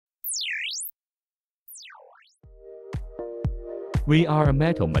We are a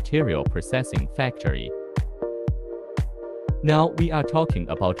metal material processing factory. Now we are talking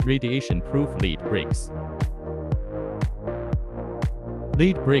about radiation-proof lead bricks.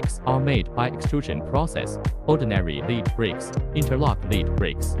 Lead bricks are made by extrusion process, ordinary lead bricks, interlock lead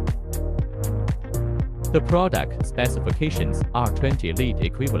bricks. The product specifications are 20 lead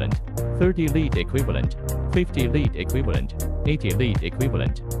equivalent, 30 lead equivalent, 50 lead equivalent, 80 lead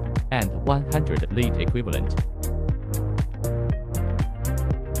equivalent, and 100 lead equivalent.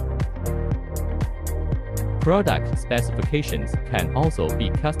 Product specifications can also be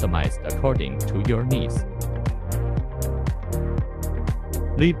customized according to your needs.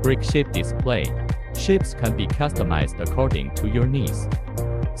 Lead brick shape display. Shapes can be customized according to your needs.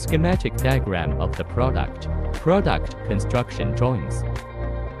 Schematic diagram of the product. Product construction drawings.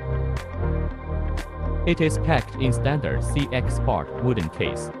 It is packed in standard CX part wooden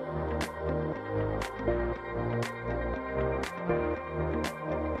case.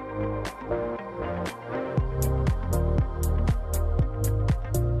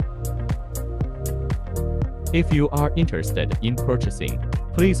 If you are interested in purchasing,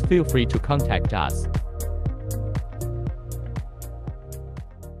 please feel free to contact us.